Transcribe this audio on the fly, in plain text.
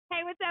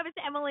Hey, what's up? It's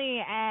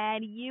Emily,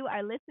 and you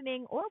are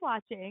listening or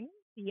watching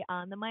the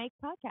On the Mic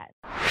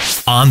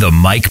podcast. On the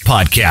Mic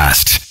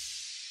podcast.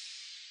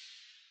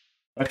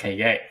 Okay,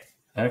 yay.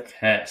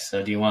 Okay,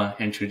 so do you want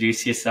to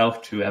introduce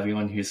yourself to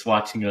everyone who's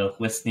watching or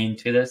listening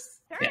to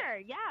this? Sure,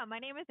 yeah. My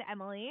name is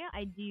Emily.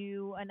 I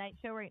do a night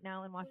show right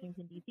now in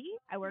Washington, D.C.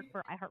 I work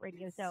for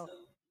iHeartRadio, so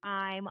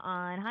I'm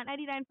on Hot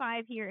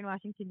 99.5 here in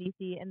Washington,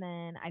 D.C., and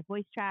then I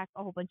voice track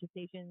a whole bunch of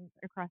stations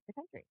across the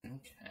country.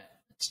 Okay,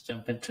 let's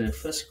jump into the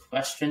first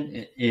question.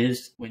 It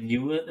is, when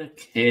you were a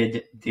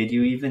kid, did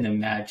you even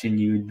imagine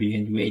you would be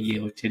in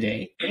radio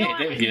today? Hey,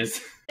 there he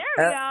is. There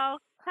we go.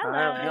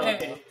 Hello.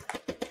 Hey.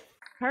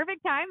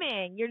 Perfect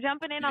timing. You're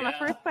jumping in on the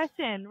first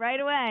question right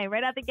away,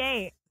 right out the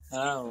gate.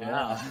 Oh,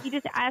 wow. You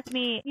just asked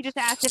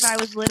if I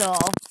was little,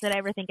 did I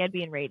ever think I'd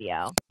be in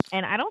radio?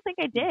 And I don't think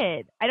I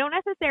did. I don't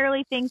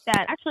necessarily think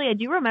that. Actually, I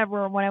do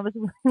remember when I was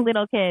a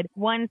little kid,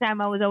 one time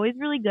I was always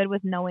really good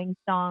with knowing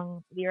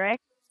song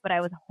lyrics, but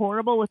I was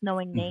horrible with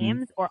knowing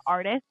names or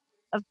artists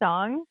of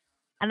songs.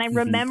 And I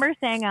remember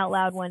saying out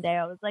loud one day,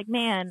 I was like,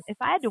 man, if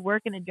I had to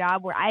work in a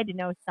job where I had to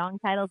know song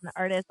titles and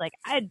artists, like,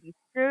 I'd be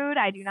screwed.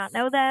 I do not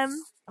know them.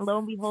 And lo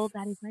and behold,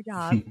 that is my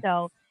job.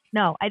 So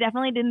no, I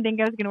definitely didn't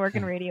think I was going to work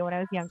in radio when I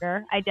was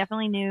younger. I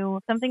definitely knew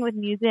something with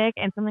music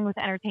and something with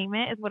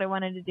entertainment is what I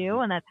wanted to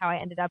do, and that's how I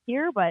ended up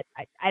here. But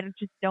I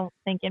just don't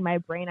think in my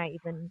brain I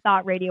even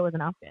thought radio was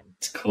an option.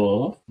 It's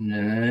cool. And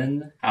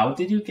then, how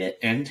did you get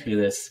into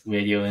this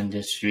radio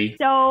industry?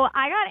 So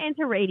I got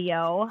into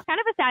radio. Kind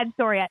of a sad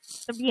story at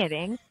the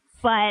beginning,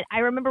 but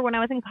I remember when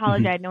I was in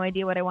college, I had no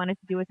idea what I wanted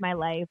to do with my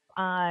life.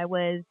 I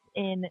was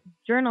in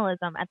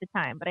journalism at the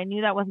time, but I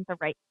knew that wasn't the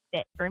right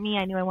fit for me.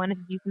 I knew I wanted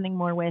to do something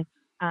more with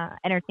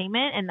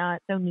entertainment and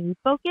not so news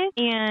focused.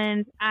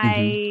 And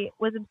I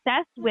was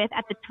obsessed with,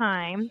 at the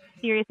time,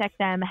 Sirius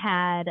XM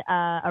had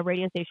a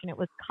radio station. It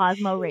was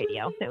Cosmo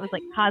Radio. So it was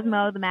like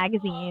Cosmo, the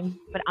magazine,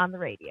 but on the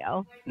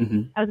radio.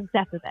 I was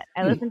obsessed with it.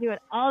 I listened to it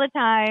all the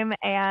time,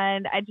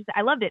 and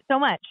I loved it so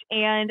much.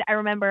 And I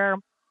remember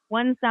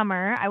one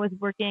summer I was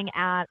working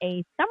at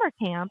a summer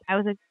camp. I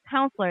was a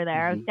counselor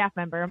there. I was a staff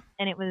member,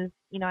 and it was,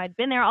 I'd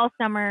been there all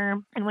summer.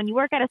 And when you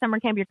work at a summer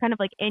camp, you're kind of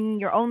like in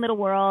your own little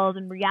world,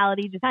 and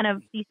reality just kind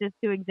of ceases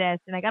to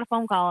exist. And I got a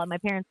phone call, and my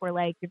parents were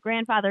like, your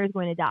grandfather is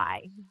going to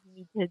die. You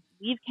need to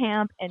leave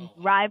camp and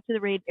drive to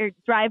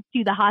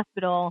the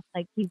hospital.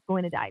 Like, he's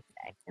going to die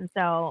today. And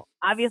so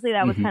obviously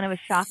that was kind of a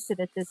shock to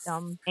the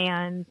system.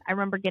 And I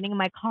remember getting in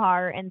my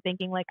car and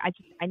thinking, like,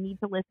 I need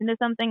to listen to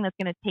something that's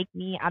going to take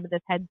me out of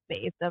this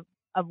headspace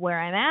of where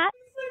I'm at.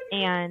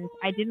 And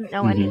I didn't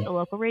know any of the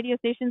local radio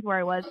stations where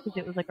I was, because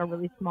it was like a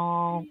really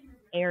small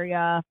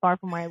area far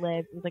from where I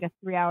lived. It was like a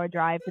 3-hour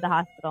drive to the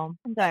hospital.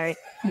 I'm sorry.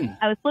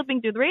 I was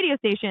flipping through the radio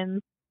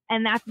stations,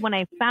 and that's when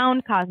I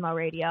found Cosmo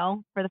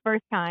Radio for the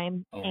first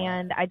time.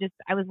 And I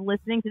was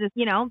listening to this,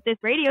 this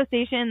radio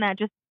station that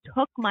just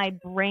took my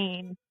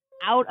brain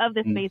out of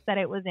the space that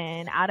it was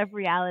in, out of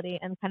reality,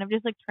 and kind of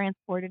just like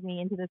transported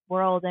me into this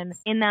world. And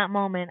in that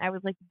moment, I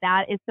was like,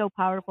 that is so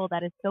powerful.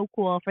 That is so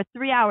cool. For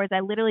 3 hours,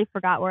 I literally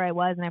forgot where I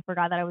was, and I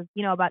forgot that I was,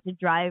 about to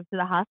drive to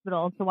the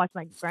hospital to watch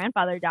my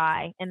grandfather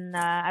die. And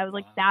I was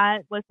like, that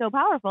was so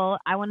powerful.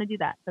 I want to do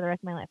that for the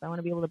rest of my life. I want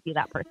to be able to be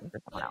that person for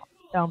someone else.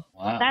 So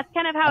that's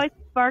kind of how it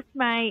sparked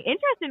my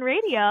interest in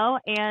radio.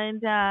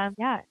 And I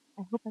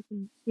hope I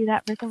can do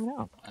that for someone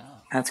else. Wow.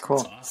 That's cool.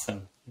 That's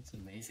awesome. That's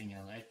amazing.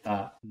 I like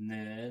that.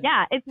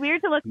 Yeah, it's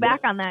weird to look back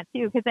on that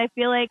too, because I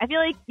feel like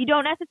you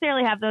don't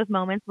necessarily have those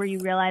moments where you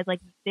realize like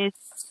this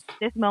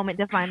moment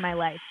defined my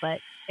life, but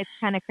it's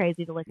kind of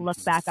crazy to like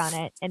look back on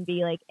it and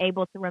be like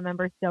able to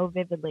remember so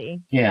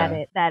vividly that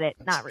it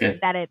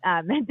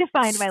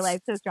defined my life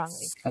so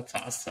strongly. That's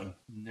awesome.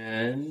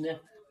 Then,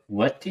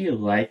 what do you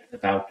like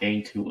about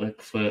getting to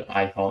work for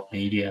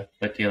iHeartMedia?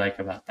 What do you like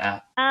about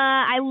that?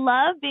 I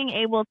love being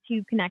able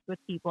to connect with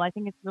people. I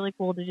think it's really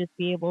cool to just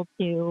be able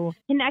to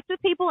connect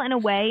with people in a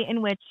way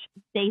in which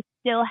they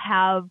still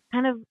have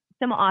kind of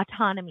some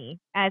autonomy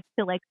as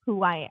to like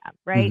who I am,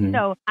 right?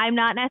 So I'm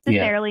not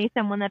necessarily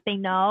someone that they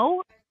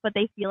know, but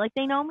they feel like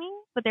they know me,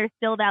 but there's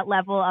still that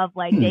level of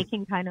like they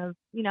can kind of,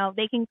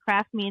 they can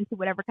craft me into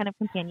whatever kind of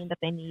companion that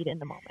they need in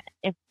the moment.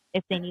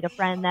 If they need a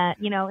friend that,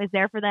 is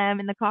there for them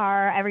in the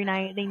car every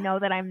night, they know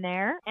that I'm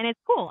there, and it's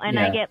cool. And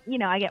I get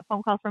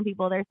phone calls from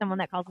people. There's someone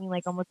that calls me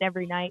like almost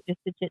every night just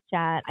to chit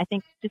chat. I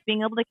think just being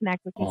able to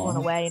connect with people in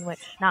a way in which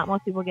not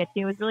most people get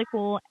to is really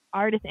cool.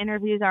 Artist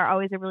interviews are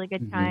always a really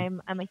good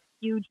time. I'm a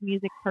huge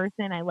music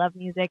person. I love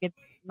music. It's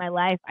my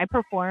life. I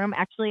perform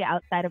actually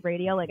outside of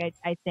radio. Like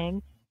I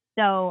sing.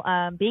 So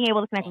being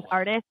able to connect with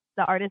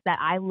the artists that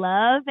I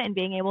love, and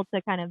being able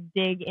to kind of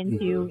dig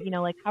into,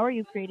 like, how are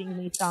you creating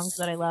these songs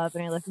that I love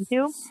and I listen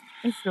to,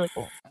 it's really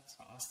cool. That's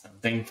awesome.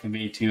 Thing for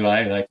me too.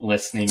 I like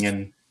listening,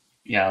 and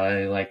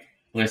I like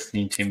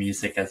listening to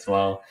music as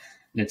well.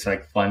 It's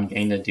like fun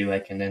getting to do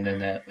like an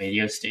internet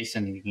radio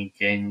station. You can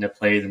get to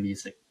play the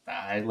music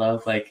I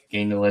love like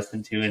getting to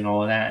listen to and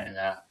all that, and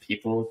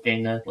people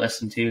getting to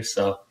listen to.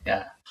 So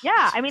yeah.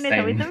 Yeah, I mean, it's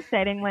always Exciting. so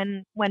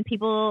exciting when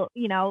people,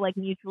 you know, like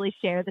mutually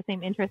share the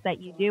same interests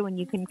that you do, and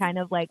you can kind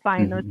of like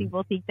find those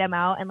people, seek them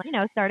out, and like, you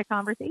know, start a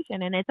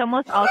conversation. And it's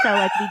almost also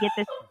like we get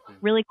this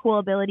really cool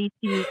ability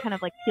to kind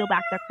of like peel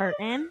back the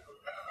curtain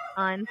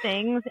on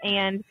things.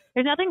 And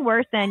there's nothing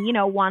worse than, you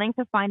know, wanting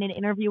to find an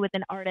interview with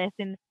an artist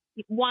and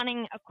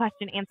wanting a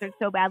question answered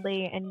so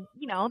badly, and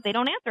you know they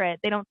don't answer it,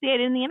 they don't see it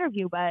in the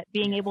interview. But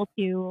being able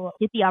to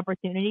get the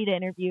opportunity to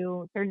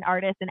interview certain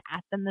artists and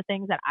ask them the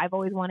things that I've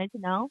always wanted to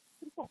know,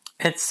 pretty cool.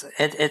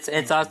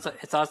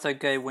 It's also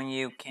good when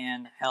you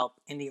can help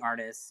indie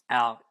artists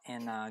out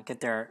and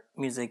get their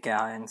music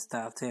out and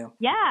stuff too.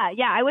 Yeah,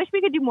 I wish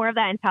we could do more of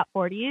that in top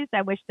 40s.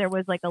 I wish there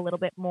was like a little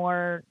bit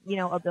more, you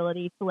know,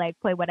 ability to like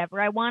play whatever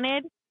I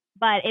wanted.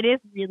 But it is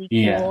really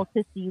cool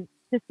to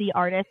see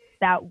artists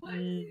that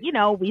we, you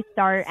know, we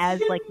start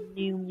as like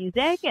new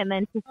music, and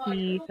then to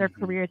see their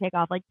career take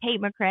off. Like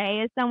Tate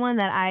McRae is someone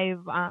that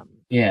I've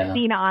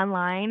seen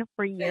online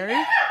for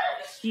years.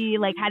 She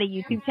like had a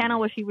YouTube channel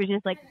where she was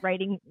just like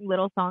writing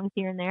little songs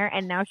here and there,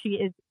 and now she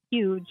is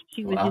huge.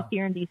 She was just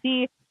here in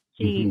DC.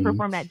 She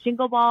performed at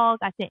Jingle Ball.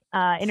 Got to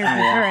interview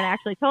her, and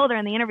actually told her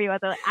in the interview, I was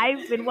like,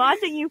 I've been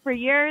watching you for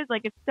years.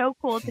 Like, it's so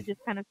cool to just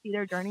kind of see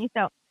their journey.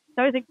 So it's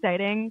always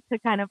exciting to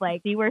kind of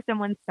like see where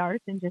someone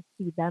starts and just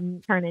see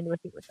them turn into a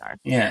superstar.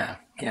 Yeah,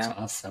 that's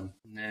awesome.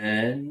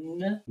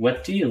 And then,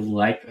 what do you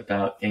like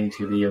about getting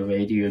to be a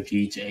radio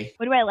DJ?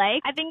 What do I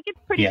like? I think it's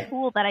pretty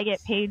cool that I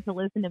get paid to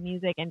listen to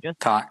music and just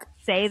talk,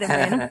 say the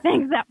random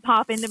things that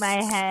pop into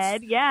my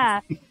head. Yeah.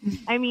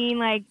 I mean,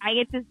 like, I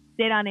get to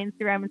sit on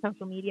Instagram and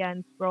social media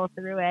and scroll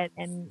through it,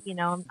 and you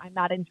know, I'm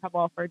not in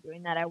trouble for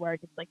doing that at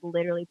work. It's like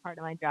literally part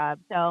of my job.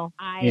 So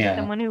I'm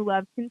someone who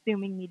loves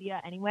consuming media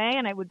anyway,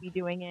 and I would be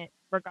doing it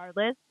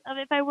regardless of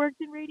if I worked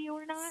in radio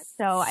or not.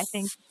 So I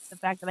think the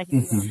fact that I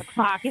can do it on the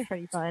clock is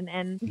pretty fun,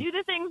 and do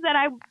the things that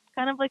I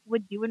kind of like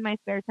would do in my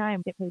spare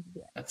time, get paid to do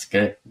it. That's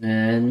good.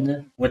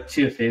 And what's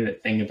your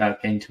favorite thing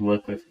about getting to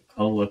work with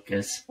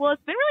co-workers? Well,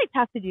 it's been really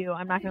tough to do,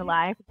 I'm not going to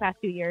lie, for the past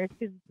 2 years,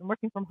 because I'm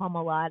working from home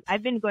a lot.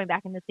 I've been going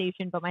back in the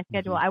station, but my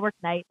schedule, I work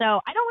night. So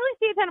I don't really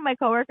see a ton of my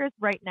coworkers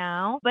right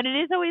now, but it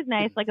is always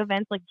nice, like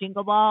events like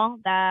Jingle Ball,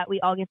 that we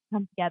all get to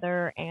come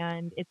together,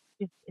 and it's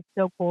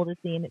so cool to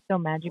see, and it's so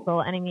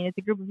magical. And I mean, it's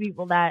a group of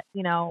people that,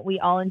 you know, we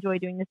all enjoy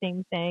doing the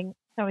same thing.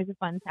 It's always a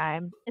fun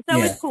time. It's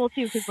always cool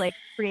too, because like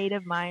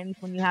creative minds,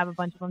 when you have a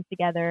bunch of them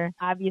together,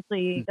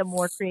 obviously the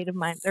more creative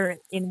minds are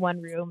in one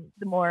room,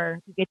 the more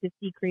you get to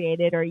see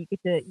created, or you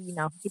get to, you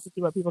know, get to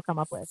see what people come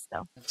up with.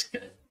 So that's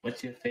good.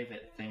 What's your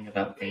favorite thing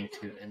about getting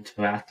to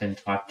interact and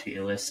talk to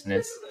your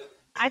listeners?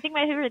 I think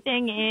my favorite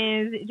thing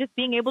is just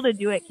being able to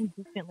do it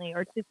consistently,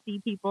 or to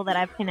see people that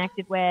I've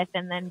connected with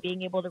and then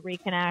being able to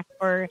reconnect,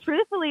 or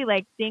truthfully,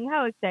 like seeing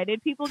how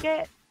excited people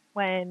get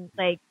when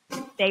like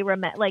they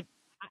remember. Like,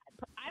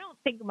 I don't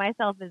think of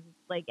myself as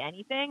like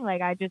anything.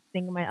 Like, I just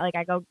think of like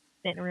I go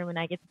sit in a room and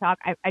I get to talk.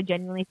 I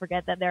genuinely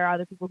forget that there are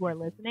other people who are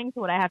listening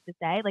to what I have to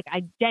say. Like,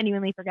 I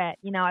genuinely forget.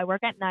 You know, I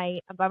work at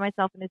night. I'm by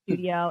myself in the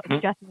studio.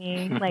 It's just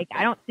me. Like,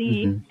 I don't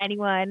see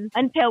anyone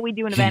until we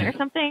do an event or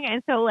something.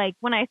 And so, like,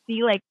 when I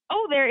see, like,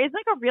 oh, there is,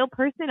 like, a real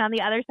person on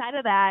the other side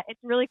of that, it's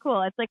really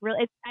cool. It's, like, real.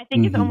 I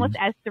think it's almost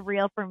as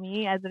surreal for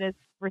me as it is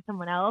for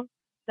someone else.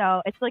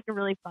 So it's, like, a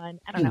really fun,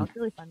 I don't know, it's a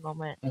really fun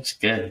moment. That's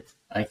good.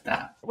 I like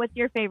that. What's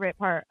your favorite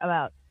part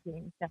about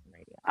doing stuff in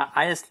radio?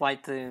 I just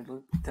like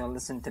to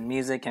listen to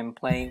music and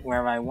play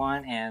wherever I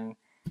want, and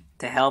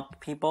to help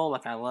people.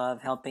 Like, I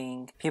love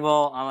helping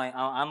people.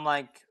 I'm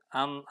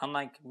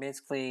like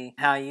basically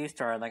how you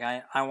started. Like,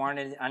 I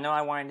know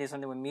I wanted to do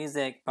something with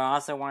music, but I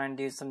also wanted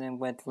to do something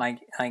with like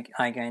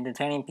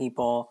entertaining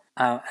people.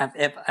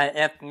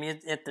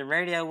 If the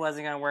radio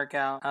wasn't gonna work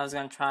out, I was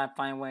gonna try to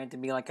find a way to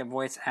be like a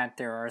voice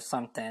actor or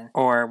something,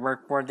 or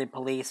work for the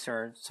police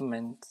or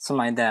something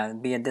like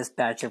that. Be a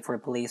dispatcher for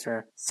the police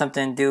or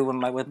something to do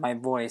with my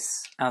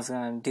voice. I was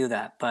gonna do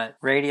that, but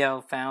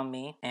radio found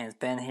me, and it's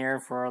been here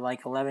for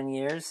like 11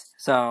 years.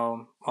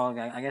 So, well,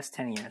 I guess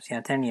 10 years.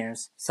 Yeah, 10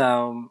 years.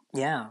 So,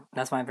 yeah,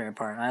 that's my favorite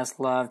part. I just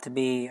love to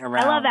be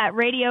around. I love that.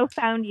 Radio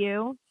found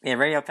you. Yeah,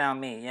 radio found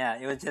me. Yeah,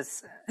 it was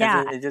just.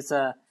 Yeah, it's just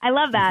I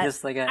love that.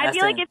 Just like I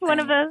feel like it's one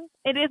of those.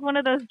 It is one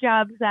of those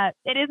jobs that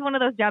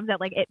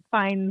like it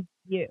finds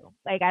you.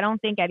 Like, I don't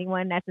think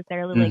anyone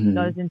necessarily like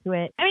goes into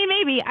it. I mean,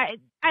 maybe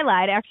I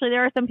lied. Actually,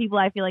 there are some people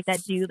I feel like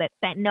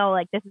that know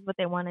like this is what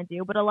they want to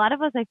do. But a lot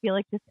of us, I feel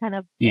like, just kind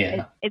of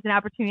it's an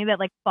opportunity that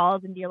like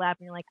falls into your lap,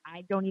 and you're like,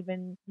 I don't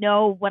even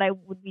know what I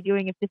would be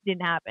doing if this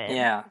didn't happen.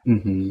 Yeah.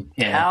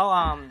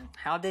 Yeah.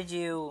 How did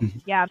you?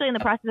 Yeah, actually, in the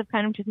process of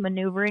kind of just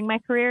maneuvering my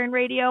career in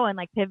radio and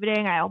like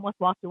pivoting, I almost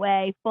walked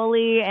away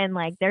fully. And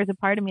like, there's a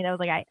part of me that was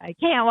like, I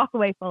can't walk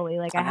away fully.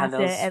 Like, I have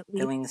to at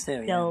least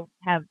still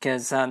have,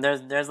 because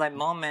there's like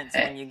moments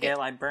when you get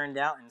like burned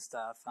out and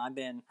stuff. I've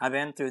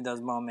been through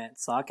those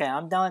moments. So, okay,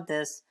 I'm done with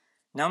this.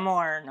 No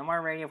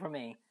more radio for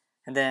me.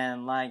 and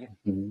then like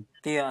Mhm.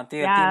 a few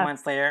Yeah.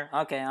 months later,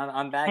 okay,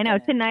 I'm back. I know.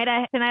 in it. Tonight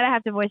I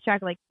have to voice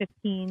track like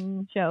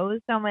 15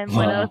 shows. So I'm in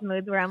one of those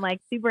moods where I'm like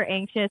super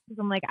anxious because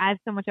I'm like I have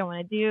so much I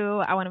want to do.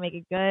 I want to make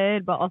it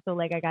good, but also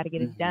like I got to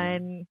get it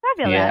done. I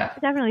feel that. I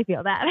definitely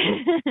feel that.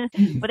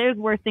 But there's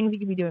worse things you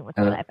could be doing with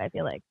your life. I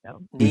feel like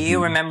so. Do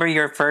you remember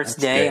your first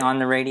day on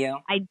the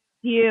radio? I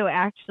do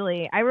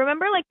actually. I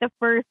remember like the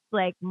first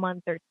like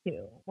month or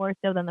two, more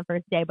so than the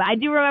first day. But I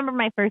do remember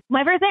my first day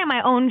on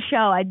my own show.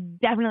 I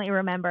definitely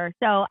remember.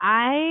 So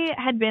I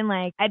had been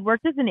like I'd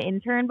worked as an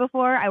intern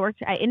before.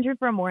 I interned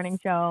for a morning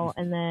show,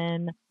 and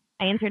then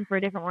I interned for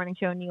a different morning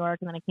show in New York,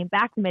 and then I came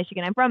back to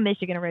Michigan. I'm from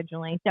Michigan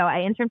originally, so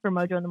I interned for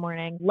Mojo in the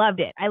morning. Loved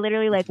it. I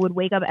literally like would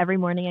wake up every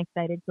morning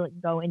excited to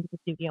like go into the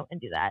studio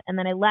and do that. And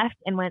then I left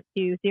and went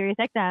to Sirius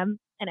XM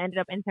and ended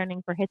up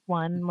interning for Hits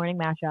One Morning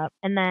Mashup.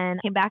 And then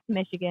came back to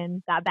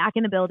Michigan, got back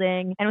in the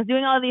building, and was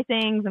doing all of these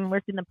things and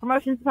worked in the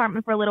promotions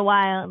department for a little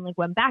while, and like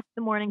went back to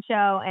the morning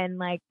show. And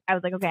like I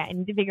was like, okay, I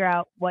need to figure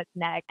out what's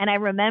next. And I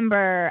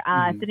remember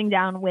sitting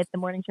down with the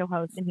morning show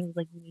host, and he was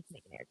like, you need to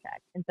make an air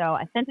check. And so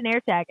I sent an air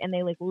check, and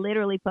they like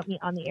literally put me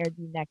on the air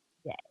the next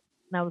day.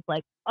 And I was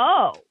like,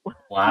 oh,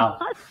 wow.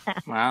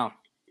 Wow.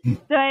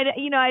 So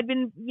I'd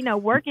been,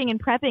 working and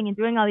prepping and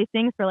doing all these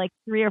things for like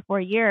 3 or 4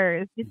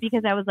 years just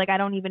because I was like, I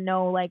don't even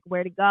know like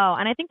where to go.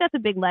 And I think that's a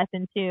big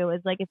lesson too,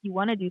 is like, if you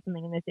want to do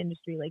something in this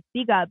industry, like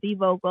speak up, be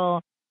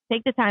vocal,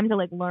 take the time to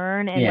like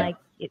learn. And like,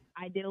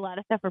 I did a lot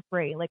of stuff for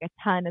free, like a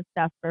ton of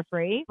stuff for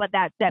free, but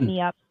that set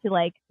me up to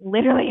like,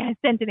 literally I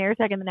sent an air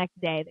check and the next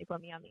day they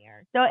put me on the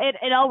air. So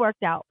it all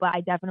worked out, but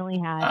I definitely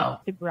had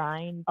to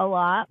grind a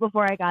lot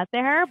before I got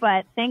there.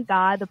 But thank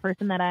God the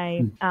person that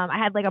I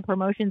had like a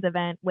promotions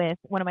event with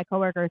one of my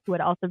coworkers who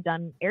had also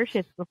done air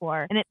shifts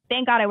before. And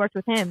thank God I worked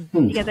with him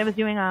because I was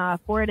doing a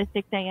 4 to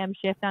 6 a.m.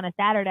 shift on a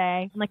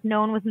Saturday. And like no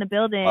one was in the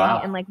building.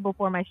 And like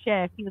before my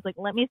shift, he was like,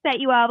 let me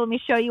set you up. Let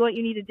me show you what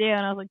you need to do.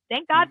 And I was like,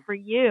 thank God for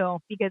you,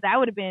 because I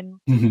would have been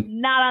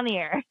not on the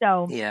air.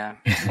 So yeah,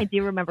 I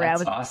do remember I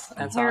was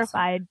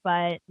terrified,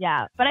 but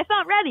I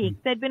felt ready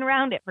because I'd been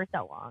around it for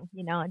so long.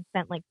 I'd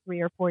spent like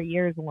 3 or 4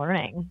 years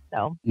learning,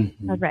 so I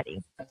was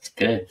ready. That's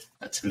good.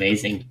 That's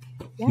amazing.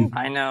 Yeah.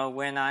 I know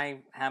when I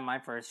had my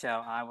first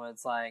show, I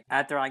was like,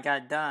 after I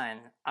got done,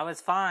 I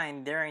was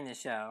fine during the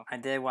show. I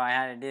did what I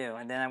had to do,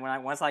 and then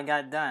once I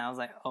got done, I was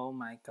like, oh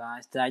my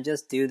gosh, did I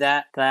just do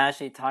that? Did I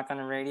actually talk on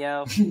the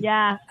radio?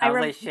 Yeah, I was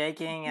like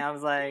shaking. I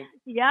was like,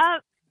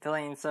 yep.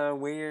 Feeling so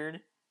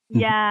weird.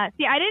 Yeah.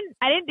 See, I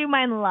didn't do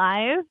mine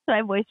live, so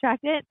I voice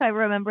tracked it. So I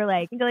remember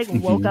like I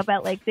woke up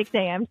at like 6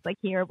 a.m. to like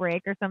hear a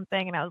break or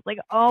something, and I was like,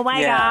 oh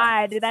my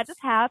God, did that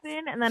just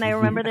happen? And then I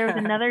remember there was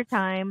another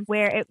time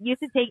where it used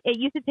to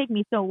take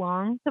me so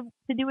long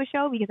to do a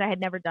show because I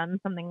had never done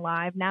something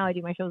live. Now I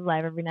do my shows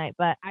live every night,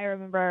 but I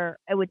remember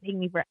it would take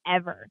me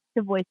forever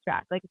to voice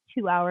track like a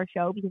 2-hour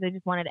show because I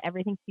just wanted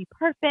everything to be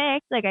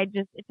perfect. Like it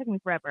took me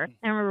forever.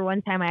 I remember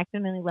one time I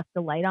accidentally left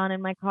the light on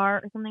in my car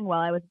or something while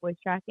I was voice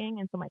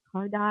tracking, and so my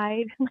car died.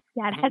 My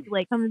dad had to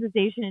like come to the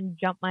station and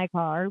jump my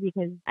car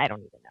because I don't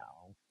even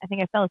know. I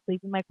think I fell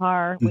asleep in my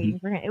car waiting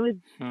for him. It was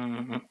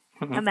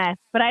a mess.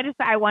 But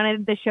I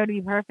wanted the show to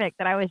be perfect,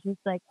 that I was just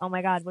like, oh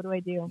my God, what do I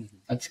do?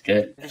 That's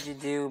good. What did you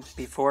do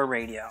before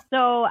radio?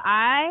 So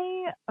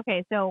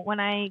when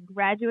I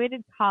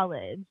graduated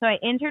college, so I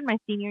interned my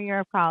senior year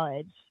of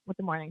college with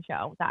the morning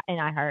show in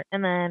iHeart.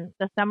 And then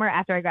the summer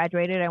after I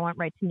graduated, I went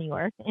right to New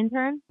York to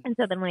intern. And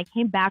so then when I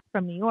came back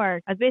from New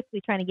York, I was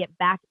basically trying to get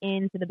back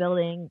into the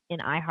building in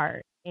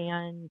iHeart.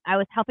 And I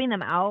was helping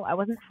them out. I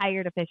wasn't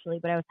hired officially,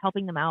 but I was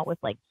helping them out with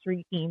like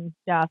street team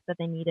stuff that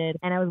they needed.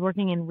 And I was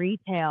working in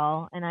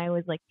retail, and I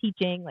was like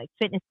teaching like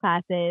fitness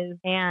classes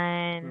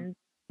and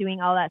doing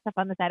all that stuff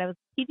on the side. I was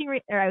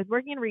I was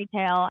working in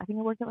retail. I think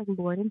I worked at like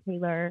Lord and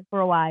Taylor for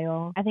a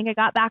while. I think I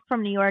got back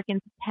from New York in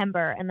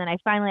September, and then I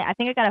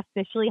think I got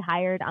officially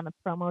hired on the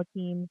promo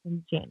team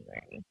in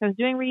January. So I was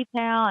doing retail.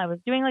 I was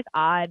doing like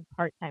odd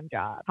part-time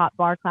jobs, hot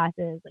bar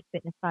classes, like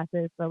fitness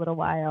classes for a little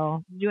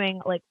while,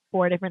 doing like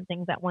 4 different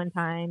things at one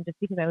time just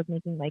because I was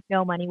making like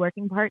no money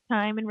working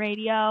part-time in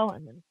radio,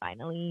 and then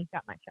finally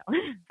got my show.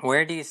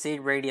 Where do you see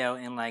radio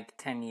in like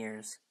 10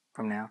 years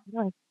from now?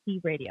 I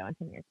see radio in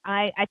 10 years.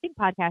 I think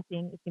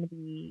podcasting is going to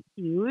be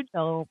huge.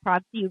 So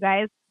props to you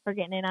guys for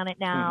getting in on it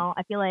now.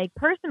 I feel like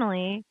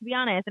personally, to be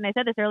honest, and I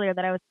said this earlier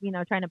that I was,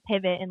 trying to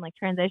pivot and like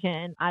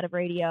transition out of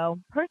radio.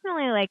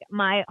 Personally, like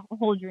my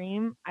whole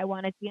dream, I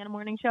wanted to be on a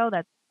morning show.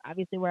 That's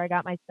obviously where I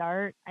got my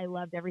start. I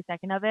loved every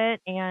second of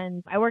it.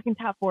 And I work in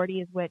top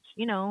 40s, which,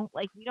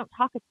 like we don't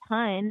talk a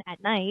ton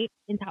at night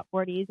in top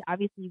 40s.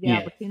 Obviously you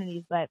get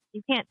opportunities, but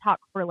you can't talk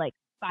for like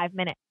 5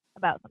 minutes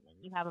about something.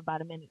 You have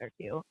about a minute or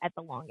two at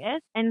the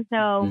longest. And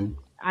so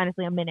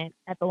honestly, a minute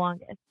at the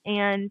longest.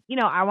 And,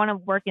 I want to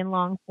work in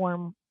long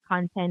form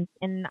content.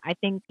 And I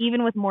think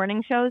even with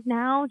morning shows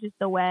now, just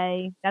the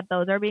way that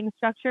those are being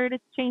structured,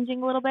 it's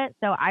changing a little bit.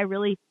 So I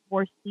really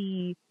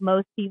foresee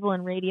most people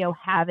in radio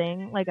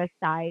having like a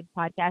side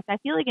podcast. I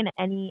feel like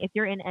if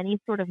you're in any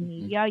sort of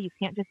media, you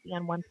can't just be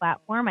on one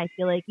platform. I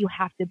feel like you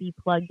have to be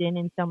plugged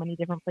in so many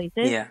different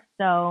places. Yeah.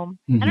 So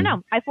I don't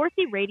know. I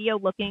foresee radio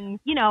looking,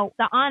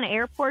 the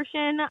on-air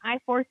portion, I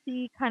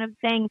foresee kind of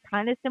staying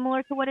kind of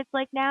similar to what it's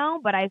like now,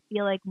 but I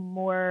feel like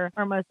more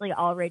or mostly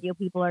all radio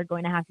people are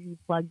going to have to be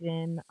plugged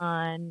in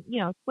on,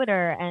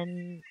 Twitter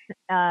and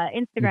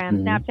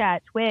Instagram,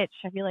 Snapchat, Twitch.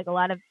 I feel like a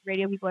lot of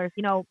radio people are,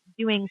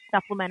 doing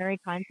supplementary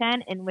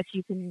content in which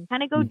you can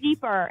kind of go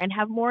deeper and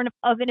have more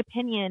of an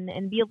opinion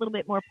and be a little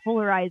bit more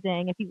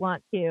polarizing if you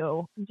want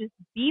to. And just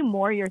be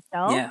more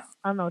yourself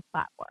on those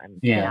platforms.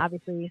 Yeah. And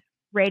obviously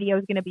radio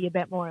is going to be a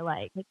bit more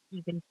like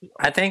even keel.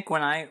 I think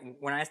when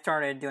I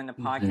started doing the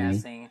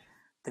podcasting,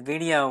 the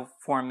video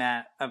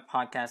format of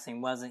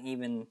podcasting wasn't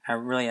even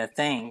really a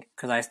thing,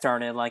 because I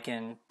started like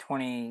in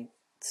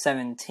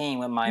 2017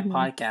 with my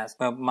podcast,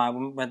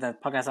 with the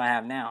podcast I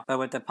have now. But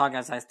with the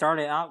podcast I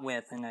started out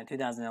with in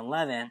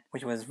 2011,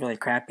 which was really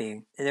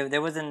crappy,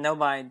 there wasn't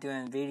nobody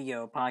doing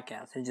video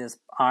podcasts. It's just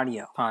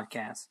audio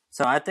podcasts.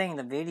 So I think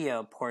the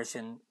video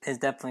portion is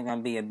definitely going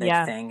to be a big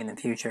thing in the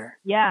future.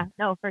 Yeah,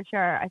 no, for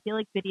sure. I feel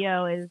like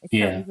video is so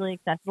easily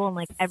accessible, and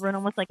like everyone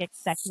almost like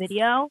expects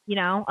video,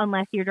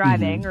 unless you're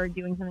driving or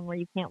doing something where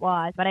you can't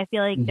watch. But I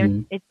feel like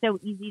it's so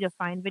easy to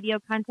find video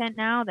content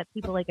now that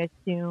people like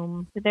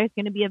assume that there's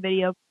going to be a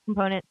video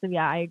component. So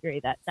yeah, I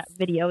agree that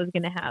video is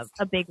going to have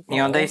a big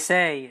role. They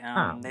say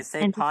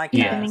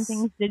podcasts,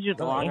 things digitally.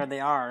 The longer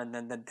they are,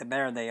 the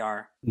better they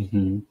are.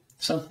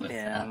 Something like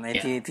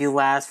that. If you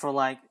last for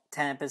like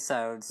 10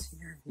 episodes,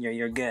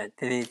 you're good.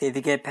 If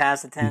you get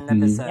past the 10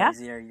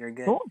 episodes, you're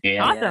good. Cool.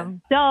 Yeah.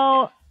 Awesome.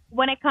 So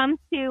when it comes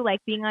to like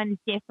being on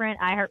different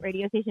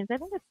iHeartRadio stations, I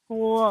think it's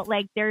cool.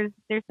 Like there's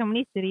so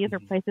many cities or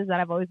places that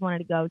I've always wanted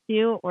to go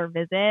to or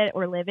visit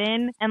or live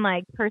in, and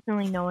like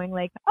personally knowing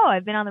like, oh,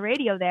 I've been on the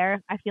radio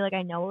there, I feel like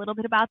I know a little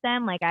bit about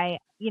them. Like I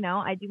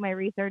do my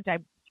research. I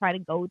try to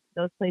go to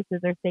those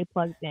places or stay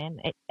plugged in.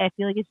 I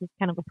feel like it's just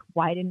kind of like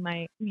widen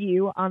my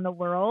view on the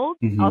world.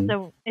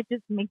 Also, it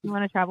just makes me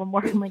want to travel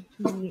more and like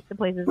see the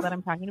places that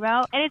I'm talking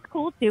about. And it's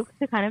cool too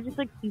to kind of just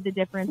like see the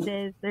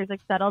differences. There's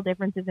like subtle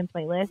differences in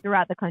playlists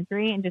throughout the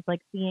country, and just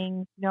like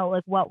seeing,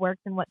 like what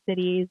works in what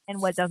cities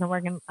and what doesn't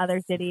work in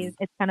other cities.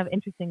 It's kind of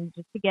interesting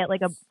just to get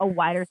like a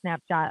wider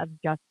snapshot of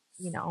just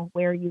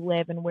where you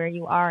live and where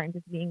you are, and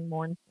just being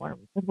more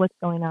informed with what's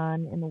going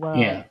on in the world.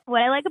 Yeah. What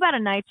I like about a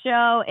night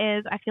show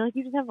is I feel like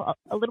you just have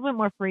a little bit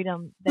more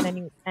freedom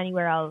than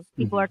anywhere else.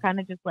 People are kind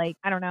of just like,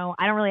 I don't know,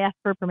 I don't really ask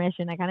for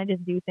permission. I kind of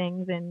just do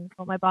things and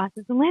hope my boss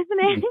isn't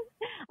listening.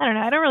 I don't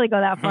know. I don't really go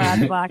that far out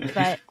of the box,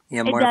 but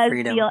it does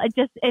freedom.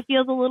 It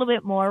feels a little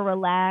bit more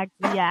relaxed.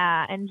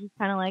 Yeah. And just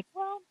kind of like,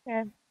 well,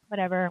 okay,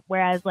 whatever.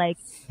 Whereas like,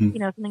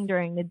 something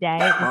during the day,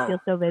 it just feels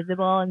so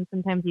visible, and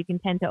sometimes you can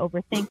tend to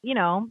overthink,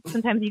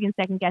 sometimes you can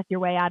second guess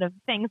your way out of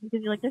things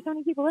because you're like, there's so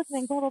many people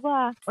listening, blah, blah,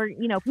 blah. Or,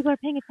 people are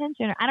paying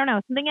attention. I don't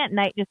know. Something at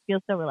night just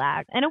feels so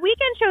relaxed. And a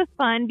weekend show's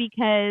fun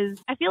because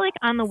I feel like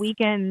on the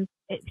weekends,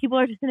 people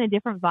are just in a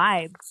different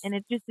vibe, and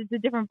it's a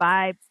different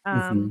vibe.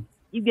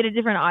 You get a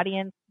different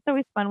audience. It's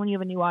always fun when you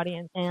have a new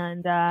audience,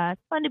 and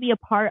it's fun to be a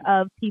part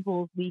of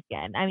people's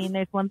weekend. I mean,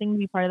 there's one thing to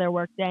be part of their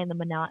work day and the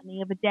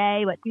monotony of a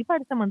day, but to be part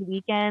of someone's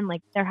weekend,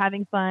 like they're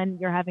having fun,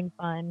 you're having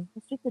fun.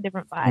 It's just a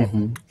different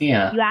vibe.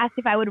 Yeah. You asked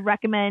if I would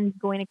recommend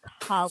going to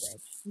college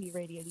to be a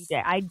radio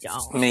DJ. I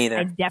don't. Me either.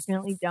 I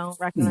definitely don't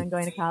recommend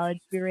going to college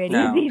to be a radio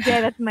DJ.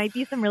 That might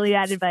be some really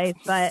bad advice,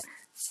 but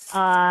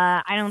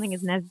I don't think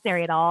it's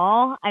necessary at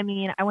all. I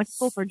mean, I went to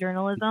school for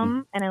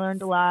journalism and I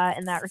learned a lot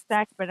in that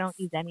respect, but I don't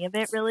use any of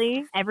it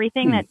really.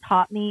 Everything that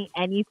taught me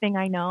anything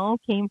I know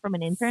came from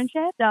an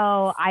internship.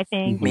 So I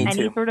think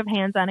any sort of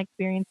hands-on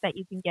experience that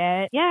you can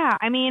get. Yeah.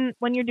 I mean,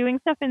 when you're doing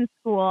stuff in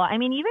school, I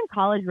mean, even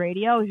college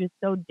radio is just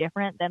so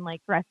different than like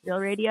terrestrial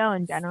radio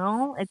in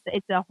general.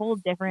 It's a whole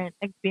different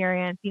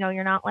experience.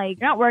 You're not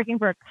working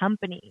for a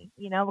company,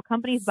 a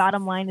company's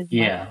bottom line is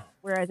money.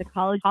 Whereas a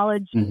college,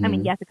 I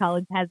mean, yes, a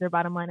college has their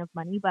bottom line of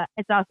money, but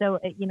it's also,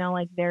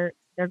 like their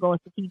goal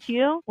is to teach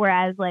you.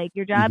 Whereas like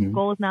your job's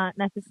goal is not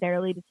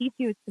necessarily to teach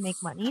you, it's to make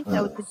money.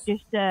 So it's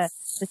just the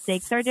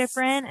stakes are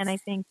different. And I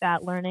think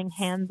that learning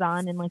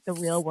hands-on in like the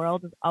real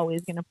world is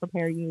always going to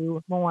prepare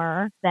you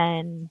more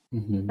than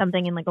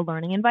something in like a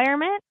learning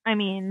environment. I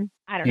mean,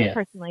 I don't know,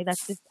 personally,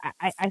 that's just,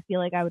 I feel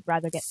like I would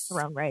rather get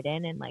thrown right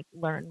in and like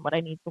learn what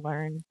I need to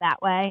learn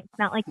that way. It's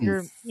not like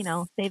you're,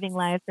 saving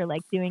lives or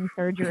like doing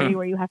surgery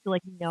where you have to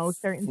like know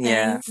certain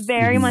things. It's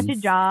very much a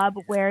job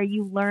where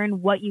you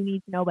learn what you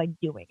need to know by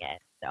doing it.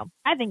 So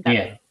I think that's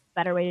a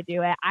better way to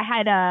do it. I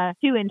had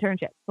 2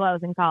 internships while I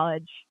was in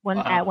college.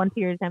 At one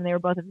period of time, they were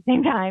both at the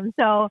same time.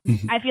 So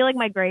I feel like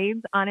my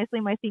grades, honestly,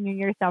 my senior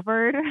year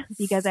suffered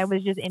because I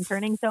was just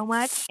interning so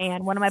much.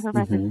 And one of my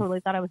professors totally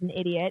thought I was an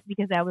idiot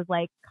because I was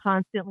like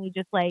constantly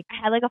just like,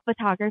 I had like a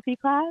photography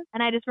class.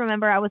 And I just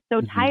remember I was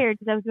so tired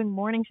because I was doing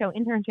morning show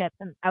internships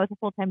and I was a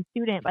full-time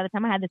student. By the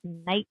time I had this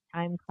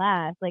nighttime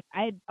class, like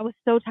I was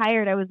so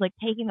tired. I was like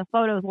taking the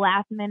photos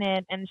last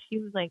minute and she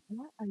was like,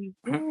 what are you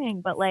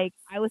doing? But like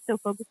I was so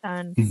focused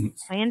on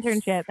my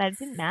internship, that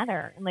didn't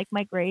matter. And like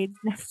my grades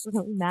never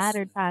really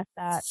mattered past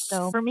that.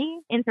 So for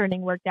me,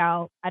 interning worked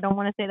out. I don't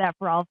want to say that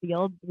for all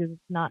fields because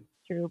it's not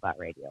true about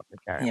radio for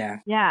sure.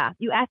 Yeah.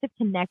 You asked if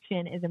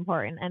connection is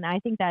important, and I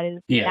think that is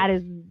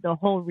the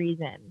whole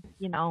reason.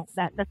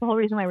 That's the whole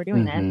reason why we're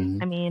doing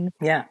this. I mean,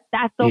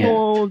 that's the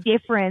whole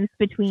difference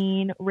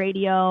between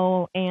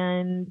radio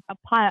and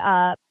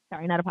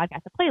not a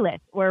podcast, a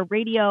playlist, or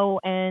radio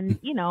and,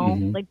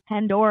 like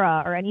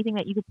Pandora or anything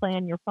that you could play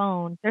on your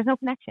phone. There's no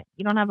connection.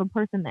 You don't have a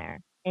person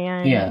there.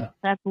 And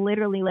that's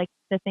literally like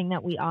the thing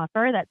that we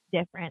offer that's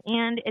different.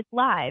 And it's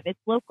live, it's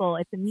local,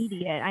 it's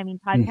immediate. I mean,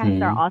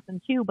 podcasts are awesome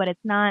too, but it's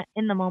not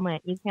in the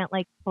moment. You can't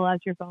like pull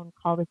out your phone,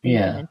 call the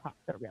station and talk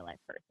to a real life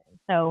person.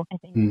 So I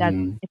think that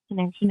if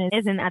connection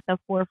isn't at the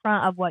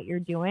forefront of what you're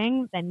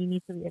doing, then you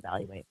need to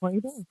reevaluate what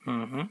you're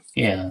doing.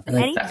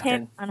 Any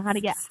tips on how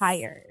to get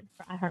hired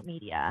for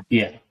iHeartMedia?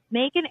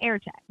 Make an air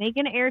check. Make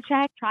an air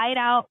check. Try it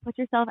out. Put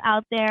yourself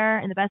out there.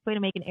 And the best way to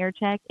make an air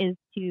check is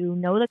to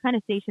know the kind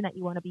of station that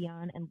you want to be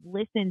on and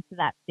listen to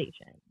that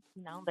station.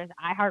 There's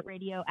an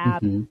iHeartRadio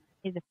app.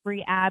 Is a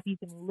free app. You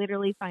can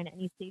literally find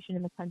any station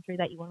in the country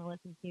that you want to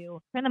listen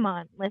to. Turn them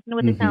on. Listen to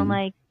what they sound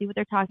like. See what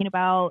they're talking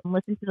about.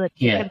 Listen to the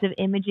types of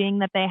imaging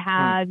that they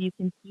have. You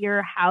can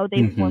hear how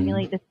they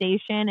formulate the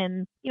station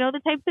and, the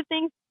types of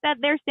things that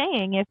they're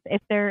saying.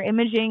 If their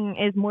imaging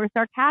is more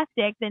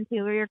sarcastic, then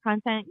tailor your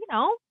content,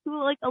 to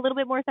like a little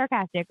bit more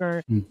sarcastic,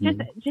 or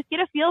just get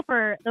a feel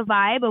for the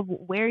vibe of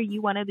where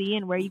you want to be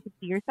and where you can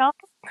see yourself.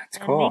 That's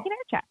and cool. Make an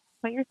air check.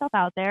 Put yourself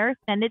out there,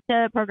 send it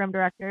to program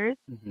directors,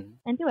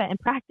 and do it and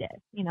practice.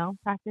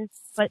 Practice.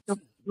 But the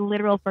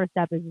literal first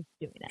step is just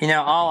doing it.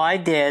 All I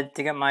did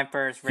to get my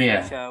first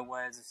radio show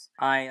was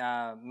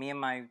me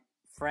and my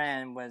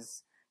friend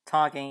was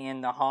talking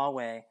in the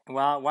hallway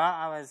while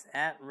I was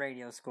at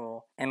radio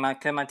school, and my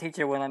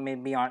teacher wouldn't let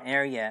me be on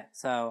air yet.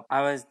 So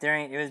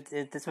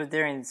this was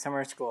during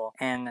summer school,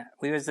 and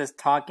we was just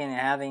talking and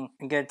having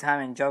a good time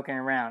and joking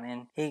around.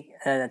 And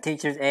the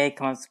teacher's aide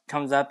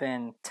comes up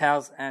and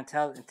tells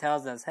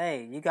us,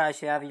 "Hey, you guys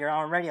should have your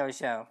own radio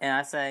show." And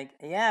I said,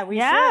 "Yeah, we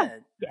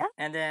should." Yeah.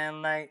 And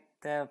then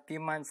a few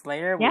months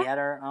later, we had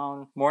our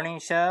own morning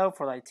show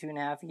for like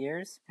 2.5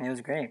 years, and it was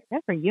great.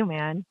 Good for you,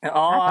 man. That's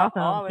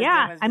awesome.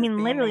 I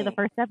mean, literally, the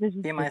first step is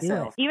just be to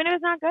myself. Do it. Even if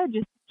it's not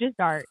good, just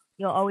start.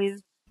 You'll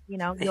always,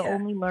 you'll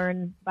only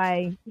learn by.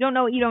 You don't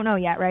know what you don't know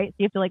yet, right? So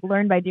you have to like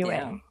learn by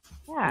doing.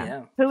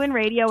 Yeah. Who in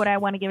radio would I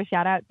want to give a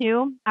shout out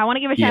to? I want to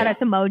give a shout out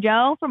to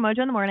Mojo from Mojo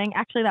in the Morning.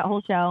 Actually, that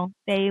whole show,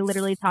 they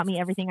literally taught me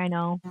everything I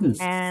know.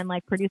 And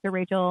like producer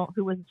Rachel,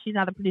 she's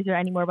not the producer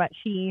anymore, but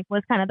she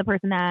was kind of the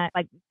person that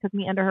like took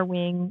me under her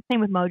wing.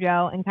 Same with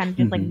Mojo, and kind of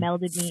just like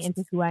melded me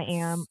into who I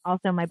am.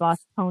 Also, my boss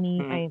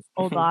Tony, my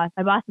old boss,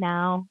 my boss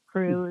now,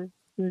 Cruz,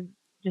 who's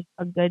just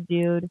a good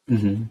dude.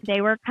 They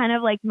were kind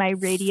of like my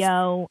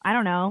radio, I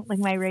don't know, like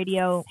my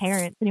radio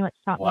parents, pretty much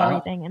taught me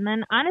everything. And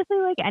then honestly,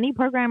 like any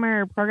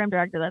programmer or program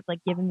director that's like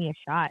giving me a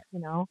shot,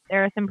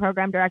 there are some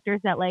program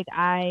directors that like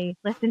I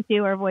listen to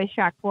or voice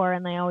track for,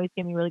 and they always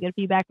give me really good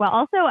feedback. But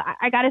also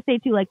I gotta say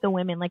too, like the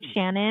women, like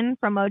Shannon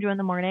from Mojo in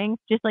the Morning,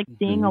 just like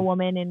seeing a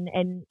woman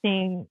and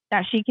seeing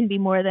that she can be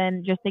more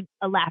than just like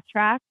a laugh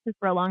track, because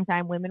for a long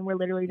time women were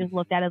literally just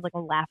looked at as like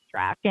a laugh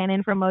track.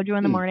 Shannon from Mojo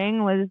in the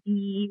Morning was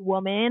the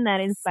woman that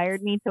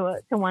inspired me to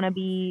want to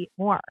be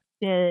more.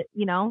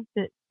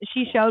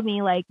 She showed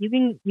me like you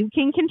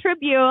can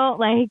contribute,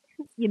 like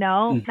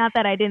not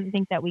that I didn't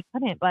think that we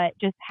couldn't, but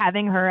just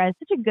having her as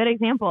such a good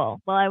example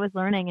while I was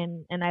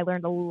learning, and I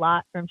learned a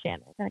lot from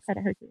Shannon. That kind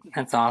of hurt you.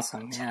 That's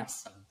awesome. Yeah.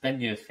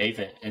 Been your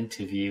favorite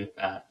interview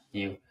that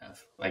you have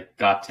like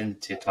gotten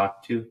to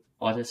talk to?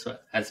 What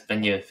has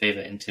been your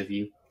favorite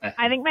interview?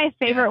 I think my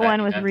favorite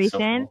one was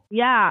recent.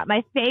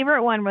 My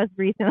favorite one was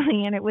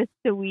recently, and it was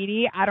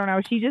Saweetie. I don't know.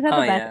 She just has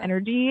the best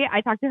energy.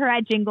 I talked to her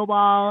at Jingle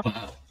Ball.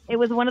 It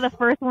was one of the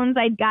first ones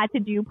I got to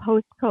do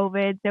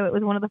post-COVID, so it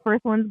was one of the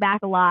first ones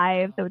back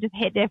alive, so it just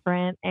hit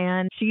different,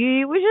 and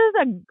she was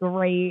just a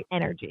great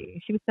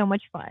energy. She was so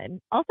much fun.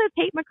 Also,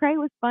 Tate McRae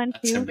was fun, too.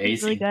 That's amazing. She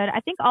was really good. I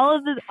think all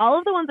of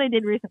the ones I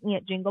did recently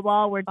at Jingle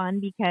Ball were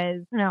fun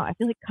because, I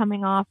feel like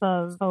coming off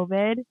of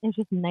COVID, it's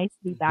just nice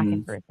to be back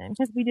in person,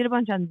 because we did a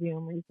bunch on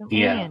Zoom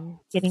recently, and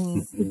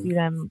getting to do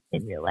them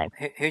in real life.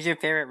 Who's your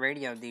favorite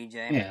radio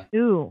DJ? Yeah.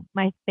 Ooh,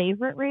 my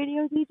favorite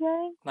radio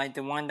DJ? Like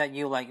the one that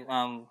you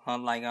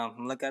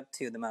look up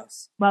to the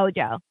most.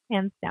 Mojo,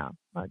 hands down,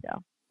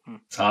 Mojo.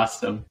 It's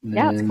awesome.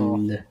 Yeah, that's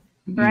cool.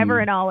 Forever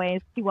and always,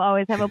 he will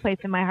always have a place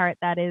in my heart.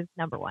 That is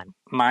number one.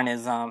 Mine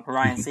is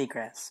Ryan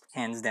Seacrest,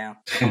 hands down.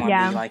 I want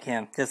to be like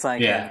him, just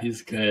like him.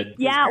 He's good.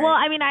 Yeah, well,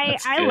 I mean,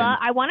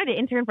 I wanted to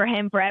intern for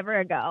him forever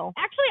ago.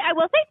 Actually, I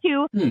will say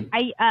too,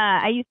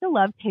 I used to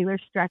love Taylor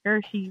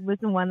Strecker. She was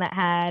the one that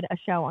had a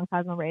show on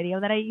Cosmo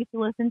Radio that I used to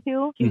listen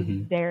to. She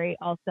was very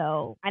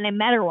also, and I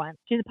met her once.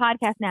 She's a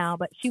podcast now,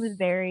 but she was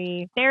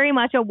very, very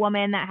much a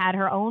woman that had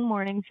her own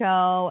morning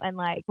show and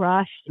like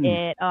crushed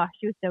it. Oh,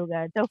 she was so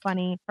good, so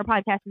funny. Her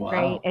podcast is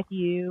great if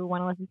you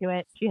want to listen to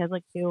it. She has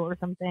like 2 or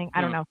something.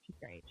 I don't know. She's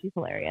great. She's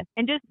hilarious.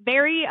 And just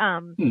very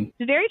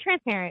she's very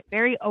transparent,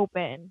 very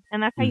open.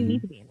 And that's how you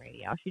need to be in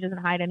radio. She doesn't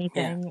hide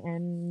anything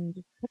and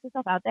just puts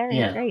herself out there, and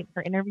it's great.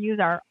 Her interviews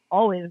are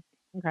always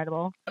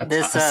incredible.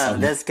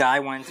 This guy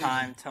one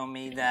time told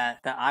me that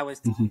I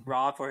was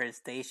raw for his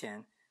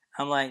station.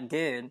 I'm like,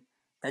 dude,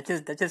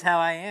 that's just how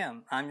I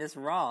am. I'm just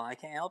raw. I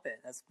can't help it.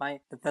 That's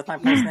my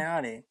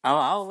personality.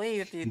 I'll leave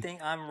if you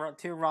think I'm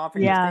too raw for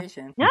your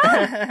station. No.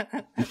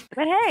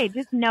 But hey,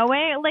 just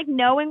knowing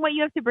what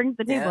you have to bring to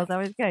the table is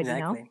always good.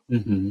 Exactly. You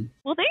know.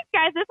 Well, thanks,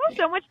 guys. This was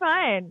so much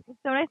fun. It's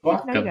so nice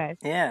to know you guys.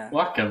 Yeah.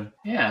 Welcome.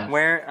 Yeah.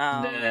 Where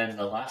and then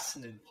the last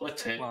and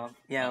important.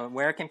 Well,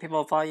 where can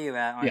people follow you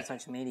at on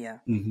social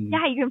media?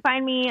 Yeah, you can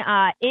find me.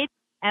 It's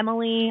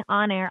Emily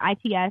on air,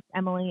 ITS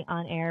Emily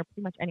on air,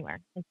 pretty much anywhere.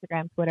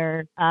 Instagram,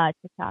 Twitter,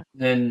 TikTok.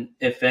 Then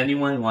if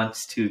anyone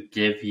wants to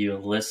give you a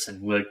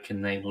listen, where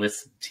can they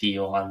listen to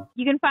you on?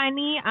 You can find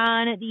me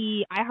on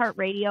the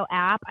iHeartRadio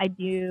app. I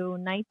do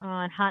nights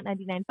on Hot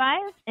 99.5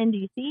 in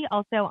DC,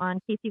 also on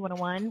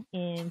KC101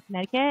 in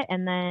Connecticut,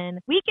 and then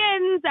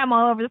weekends I'm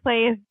all over the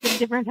place at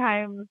different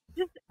times.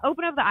 Just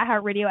open up the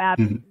iHeartRadio app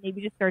and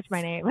maybe just search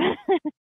my name.